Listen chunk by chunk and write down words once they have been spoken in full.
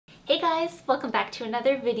Hey guys, welcome back to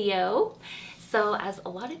another video. So as a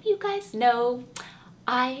lot of you guys know,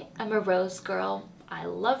 I am a rose girl. I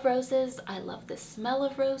love roses. I love the smell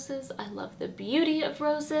of roses. I love the beauty of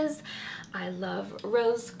roses. I love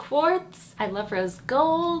rose quartz. I love rose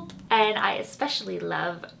gold. And I especially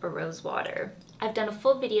love rose water. I've done a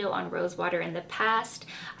full video on rose water in the past.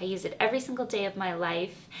 I use it every single day of my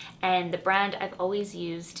life, and the brand I've always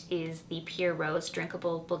used is the Pure Rose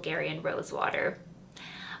drinkable Bulgarian rose water.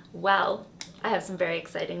 Well, I have some very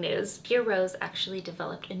exciting news. Pure Rose actually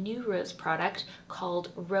developed a new rose product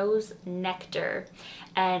called Rose Nectar,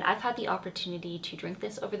 and I've had the opportunity to drink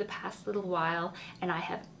this over the past little while, and I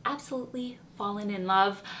have absolutely fallen in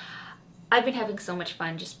love. I've been having so much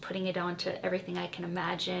fun just putting it onto everything I can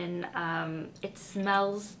imagine. It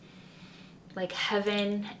smells like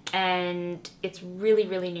heaven, and it's really,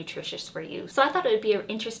 really nutritious for you. So I thought it would be an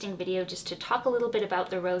interesting video just to talk a little bit about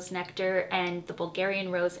the rose nectar and the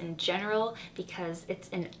Bulgarian rose in general, because it's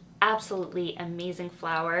an absolutely amazing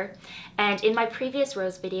flower. And in my previous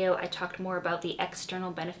rose video, I talked more about the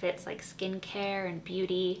external benefits like skincare and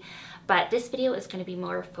beauty, but this video is going to be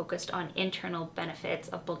more focused on internal benefits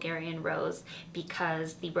of Bulgarian rose,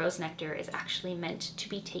 because the rose nectar is actually meant to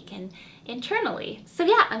be taken internally. So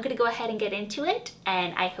yeah, I'm going to go ahead and get into it,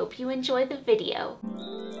 and I hope you enjoy the video.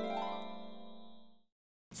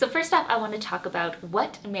 So first off, I want to talk about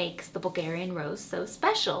what makes the Bulgarian rose so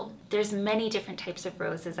special. There's many different types of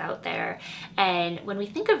roses out there, and when we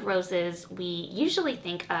think of roses, we usually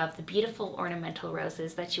think of the beautiful ornamental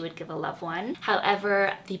roses that you would give a loved one.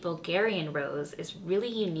 However, the Bulgarian rose is really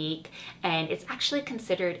unique, and it's actually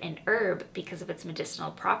considered an herb because of its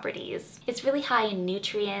medicinal properties. It's really high in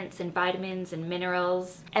nutrients and vitamins and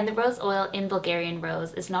minerals, and the rose oil in Bulgarian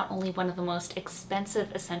rose is not only one of the most expensive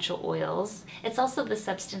essential oils, it's also the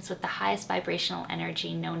substance with the highest vibrational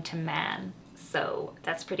energy known to man. So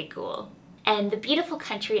that's pretty cool. And the beautiful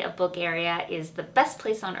country of Bulgaria is the best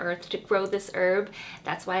place on earth to grow this herb.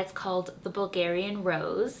 That's why it's called the Bulgarian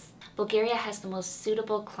rose. Bulgaria has the most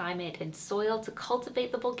suitable climate and soil to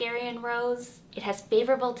cultivate the Bulgarian rose. It has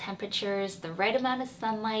favorable temperatures, the right amount of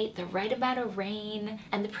sunlight, the right amount of rain,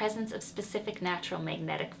 and the presence of specific natural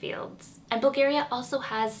magnetic fields. And Bulgaria also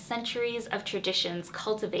has centuries of traditions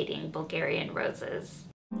cultivating Bulgarian roses.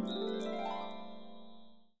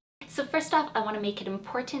 So first off, I want to make an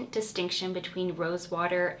important distinction between rose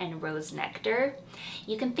water and rose nectar.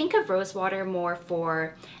 You can think of rose water more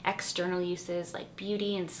for external uses like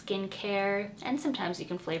beauty and skincare, and sometimes you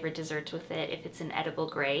can flavor desserts with it if it's an edible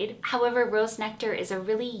grade. However, rose nectar is a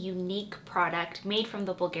really unique product made from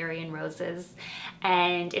the Bulgarian roses,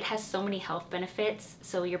 and it has so many health benefits,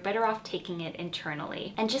 so you're better off taking it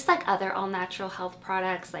internally. And just like other all-natural health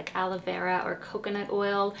products like aloe vera or coconut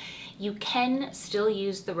oil, you can still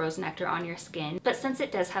use the rose nectar on your skin, but since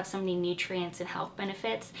it does have so many nutrients and health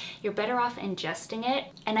benefits, you're better off ingesting it,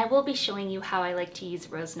 and I will be showing you how I like to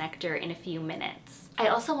use rose nectar in a few minutes. I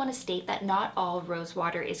also want to state that not all rose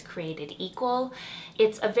water is created equal.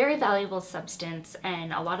 It's a very valuable substance,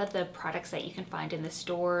 and a lot of the products that you can find in the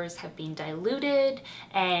stores have been diluted,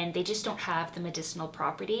 and they just don't have the medicinal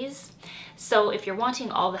properties. So if you're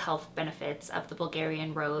wanting all the health benefits of the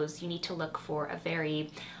Bulgarian rose, you need to look for a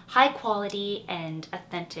very high quality and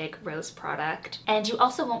authentic rose product. And you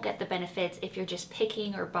also won't get the benefits if you're just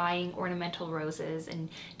picking or buying ornamental roses and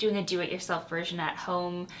doing a do-it-yourself version at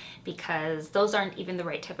home, because those aren't even the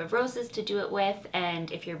right type of roses to do it with,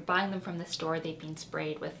 and if you're buying them from the store, they've been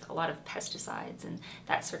sprayed with a lot of pesticides and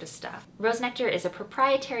that sort of stuff. Rose Nectar is a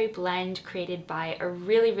proprietary blend created by a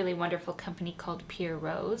really, really wonderful company called Pure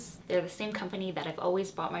Rose. They're the same company that I've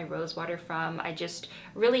always bought my rose water from. I just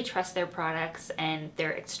really trust their products, and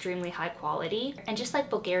they're extremely high quality. And just like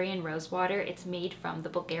Bulgarian rose water, it's made from the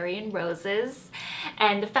Bulgarian roses,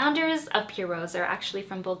 and the founders of Pure Rose are actually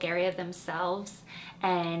from Bulgaria themselves,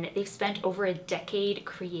 and they've spent over a decade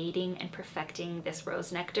creating and perfecting this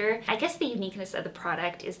rose nectar. I guess the uniqueness of the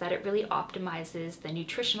product is that it really optimizes the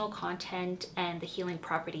nutritional content and the healing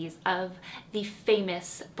properties of the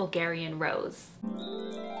famous Bulgarian rose.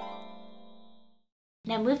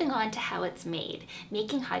 Now moving on to how it's made.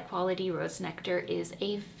 Making high quality rose nectar is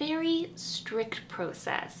a very strict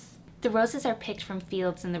process. The roses are picked from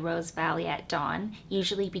fields in the Rose Valley at dawn,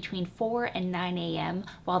 usually between 4 and 9 a.m.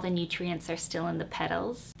 while the nutrients are still in the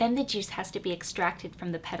petals. Then the juice has to be extracted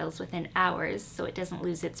from the petals within hours so it doesn't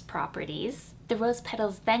lose its properties. The rose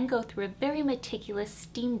petals then go through a very meticulous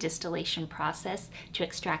steam distillation process to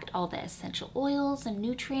extract all the essential oils and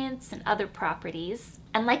nutrients and other properties.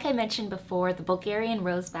 And like I mentioned before, the Bulgarian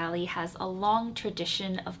Rose Valley has a long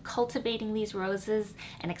tradition of cultivating these roses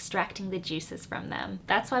and extracting the juices from them.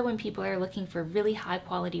 That's why when people are looking for really high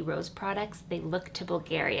quality rose products, they look to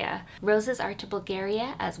Bulgaria. Roses are to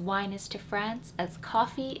Bulgaria as wine is to France, as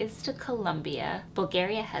coffee is to Colombia.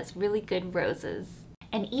 Bulgaria has really good roses.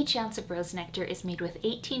 And each ounce of rose nectar is made with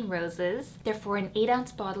 18 roses. Therefore, an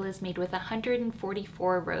 8-ounce bottle is made with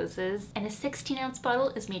 144 roses, and a 16-ounce bottle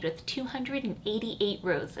is made with 288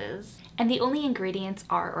 roses. And the only ingredients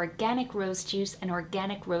are organic rose juice and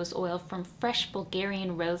organic rose oil from fresh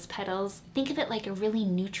Bulgarian rose petals. Think of it like a really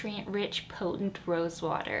nutrient-rich, potent rose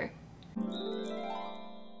water.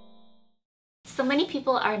 So many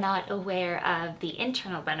people are not aware of the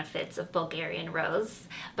internal benefits of Bulgarian rose,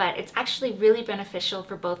 but it's actually really beneficial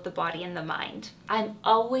for both the body and the mind. I'm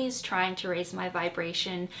always trying to raise my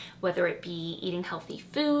vibration, whether it be eating healthy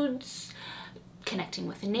foods, connecting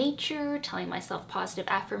with nature, telling myself positive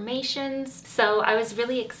affirmations. So I was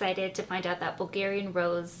really excited to find out that Bulgarian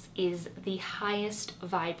rose is the highest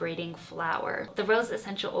vibrating flower. The rose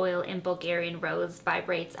essential oil in Bulgarian rose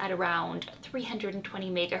vibrates at around 320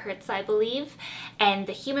 megahertz, I believe, and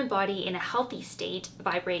the human body in a healthy state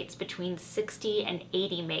vibrates between 60 and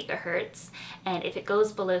 80 megahertz. And if it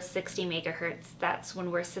goes below 60 megahertz, that's when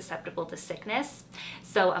we're susceptible to sickness.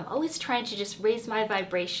 So I'm always trying to just raise my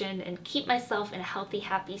vibration and keep myself in a healthy,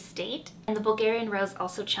 happy state. And the Bulgarian rose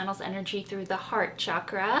also channels energy through the heart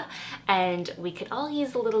chakra, and we could all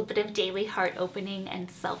use a little bit of daily heart opening and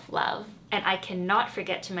self-love. And I cannot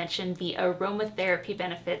forget to mention the aromatherapy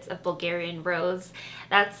benefits of Bulgarian rose.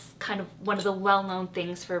 That's kind of one of the well-known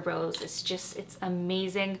things for rose. It's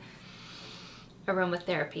amazing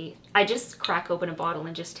aromatherapy. I just crack open a bottle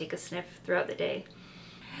and just take a sniff throughout the day.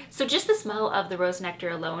 So just the smell of the rose nectar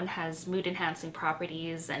alone has mood enhancing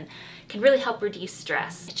properties and can really help reduce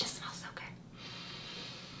stress. It just smells so good.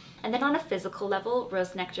 And then on a physical level,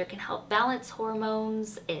 rose nectar can help balance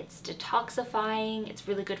hormones, it's detoxifying, it's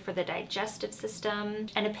really good for the digestive system,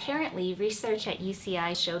 and apparently research at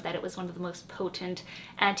UCI showed that it was one of the most potent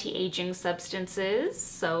anti-aging substances.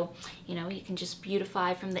 So, you know, you can just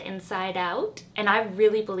beautify from the inside out. And I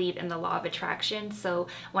really believe in the law of attraction, so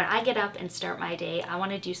when I get up and start my day, I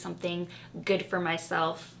want to do something good for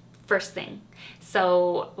myself first thing.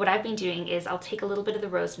 So what I've been doing is I'll take a little bit of the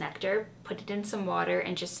rose nectar, put it in some water,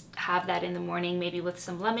 and just have that in the morning, maybe with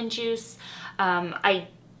some lemon juice. I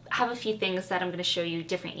have a few things that I'm going to show you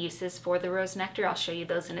different uses for the rose nectar. I'll show you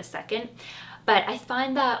those in a second. But I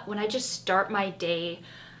find that when I just start my day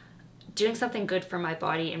doing something good for my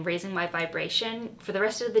body and raising my vibration, for the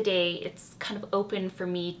rest of the day, it's kind of open for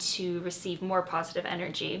me to receive more positive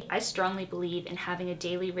energy. I strongly believe in having a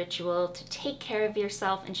daily ritual to take care of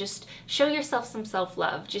yourself and just show yourself some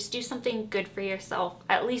self-love. Just do something good for yourself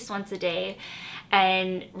at least once a day.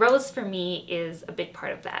 And rose for me is a big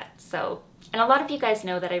part of that. So, and a lot of you guys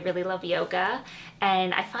know that I really love yoga,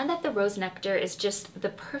 and I find that the rose nectar is just the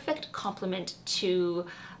perfect complement to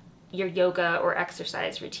your yoga or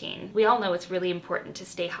exercise routine. We all know it's really important to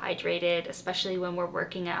stay hydrated, especially when we're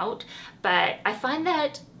working out, but I find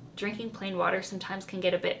that drinking plain water sometimes can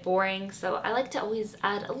get a bit boring, so I like to always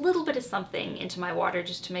add a little bit of something into my water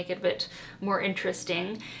just to make it a bit more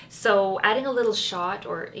interesting. So adding a little shot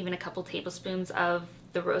or even a couple tablespoons of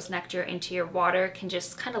the rose nectar into your water can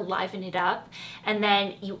just kind of liven it up. And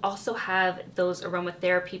then you also have those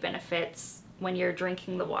aromatherapy benefits. When you're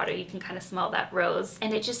drinking the water, you can kind of smell that rose,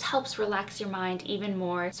 and it just helps relax your mind even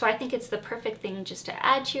more. So I think it's the perfect thing just to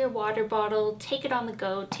add to your water bottle, take it on the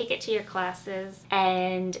go, take it to your classes,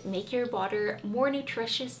 and make your water more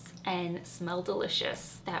nutritious and smell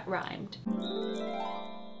delicious. That rhymed.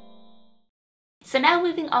 So now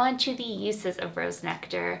moving on to the uses of rose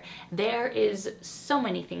nectar. There is so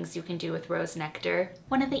many things you can do with rose nectar.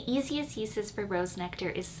 One of the easiest uses for rose nectar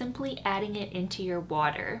is simply adding it into your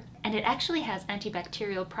water. And it actually has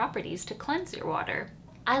antibacterial properties to cleanse your water.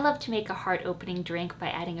 I love to make a heart-opening drink by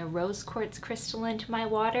adding a rose quartz crystal into my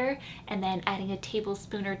water and then adding a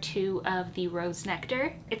tablespoon or two of the rose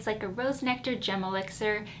nectar. It's like a rose nectar gem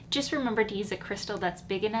elixir. Just remember to use a crystal that's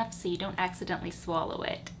big enough so you don't accidentally swallow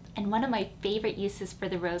it. And one of my favorite uses for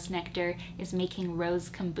the rose nectar is making rose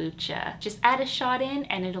kombucha. Just add a shot in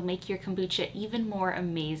and it'll make your kombucha even more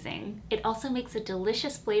amazing. It also makes a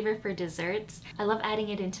delicious flavor for desserts. I love adding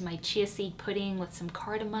it into my chia seed pudding with some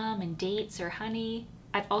cardamom and dates or honey.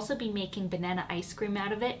 I've also been making banana ice cream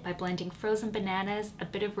out of it by blending frozen bananas, a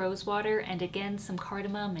bit of rose water, and again some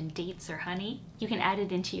cardamom and dates or honey. You can add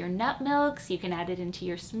it into your nut milks, you can add it into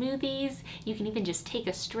your smoothies, you can even just take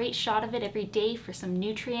a straight shot of it every day for some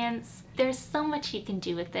nutrients. There's so much you can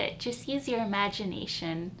do with it, just use your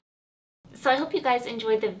imagination. So I hope you guys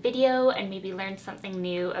enjoyed the video and maybe learned something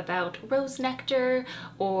new about rose nectar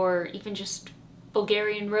or even just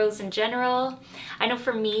Bulgarian rose in general. I know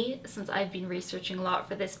for me, since I've been researching a lot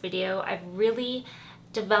for this video, I've really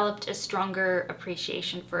developed a stronger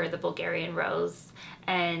appreciation for the Bulgarian rose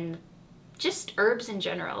and just herbs in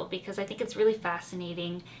general, because I think it's really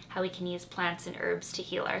fascinating how we can use plants and herbs to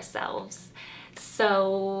heal ourselves.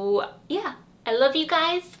 So yeah, I love you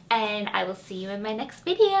guys and I will see you in my next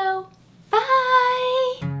video.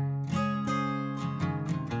 Bye!